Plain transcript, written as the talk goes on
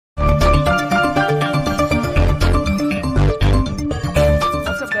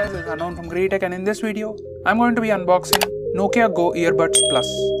Tech, and in this video, I'm going to be unboxing Nokia Go Earbuds Plus.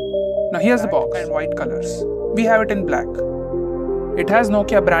 Now here's the box in white colors. We have it in black. It has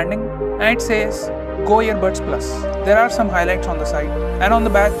Nokia branding and it says Go Earbuds Plus. There are some highlights on the side and on the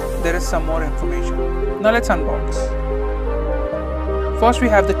back there is some more information. Now let's unbox. First we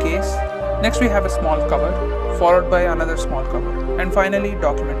have the case, next we have a small cover, followed by another small cover, and finally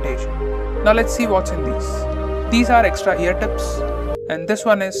documentation. Now let's see what's in these. These are extra ear tips, and this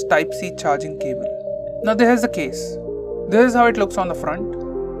one is Type-C charging cable. Now this is the case. This is how it looks on the front,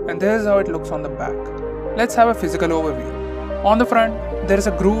 and this is how it looks on the back. Let's have a physical overview. On the front, there is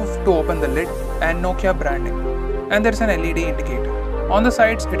a groove to open the lid and Nokia branding, and there is an LED indicator. On the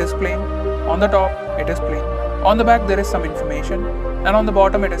sides, it is plain. On the top, it is plain. On the back, there is some information, and on the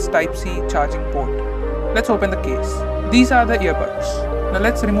bottom, it is Type-C charging port. Let's open the case. These are the earbuds. Now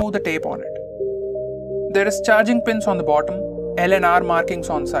let's remove the tape on it. There is charging pins on the bottom, L and R markings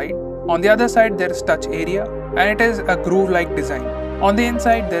on side. On the other side, there is touch area, and it is a groove-like design. On the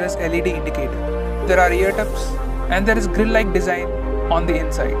inside, there is LED indicator. There are ear tips, and there is grill-like design on the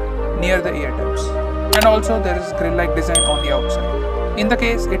inside, near the ear tips. And also there is grill-like design on the outside. In the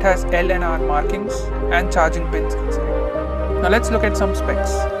case, it has L and R markings and charging pins inside. Now let's look at some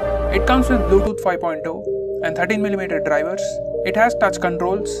specs. It comes with Bluetooth 5.0 and 13mm drivers. It has touch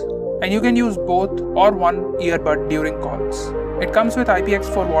controls, and you can use both or one earbud during calls. It comes with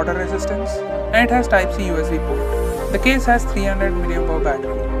IPX4 water resistance, and it has Type-C USB port. The case has 300 mAh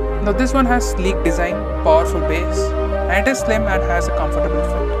battery. Now this one has sleek design, powerful bass, and it is slim and has a comfortable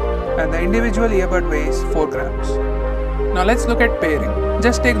fit. And the individual earbud weighs 4 grams. Now let's look at pairing.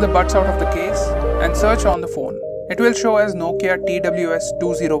 Just take the buds out of the case and search on the phone. It will show as Nokia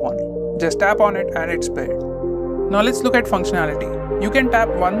TWS201. Just tap on it and it's paired. Now let's look at functionality. You can tap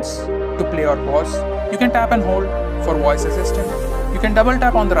once to play or pause. You can tap and hold for voice assistant. You can double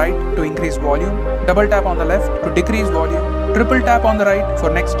tap on the right to increase volume, double tap on the left to decrease volume, triple tap on the right for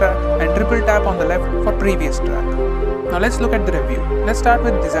next track, and triple tap on the left for previous track. Now let's look at the review. Let's start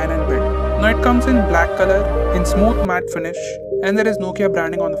with design and build. Now it comes in black color, in smooth matte finish, and there is Nokia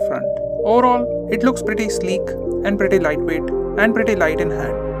branding on the front. Overall, it looks pretty sleek and pretty lightweight and pretty light in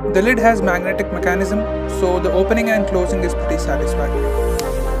hand. The lid has magnetic mechanism, so the opening and closing is pretty satisfactory.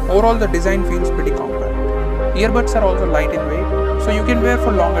 Overall, the design feels pretty compact. Earbuds are also light in weight, so you can wear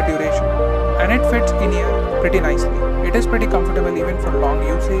for longer duration, and it fits in ear pretty nicely. It is pretty comfortable even for long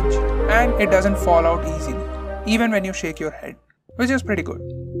usage, and it doesn't fall out easily, even when you shake your head, which is pretty good.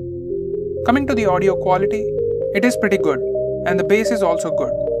 Coming to the audio quality, it is pretty good, and the bass is also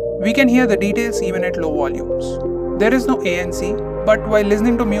good. We can hear the details even at low volumes. There is no ANC, but while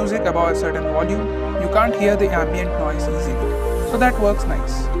listening to music above a certain volume, you can't hear the ambient noise easily, so that works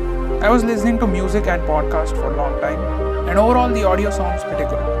nice. I was listening to music and podcast for a long time, and overall the audio sounds pretty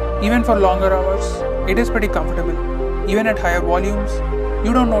good. Even for longer hours, it is pretty comfortable. Even at higher volumes,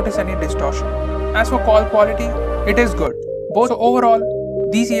 you don't notice any distortion. As for call quality, it is good. So overall,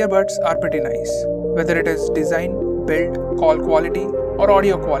 these earbuds are pretty nice. Whether it is design, build, call quality, or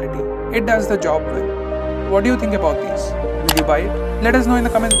audio quality, it does the job well. What do you think about these? Will you buy it? Let us know in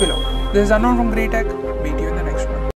the comments below. This is Unknown from Tech.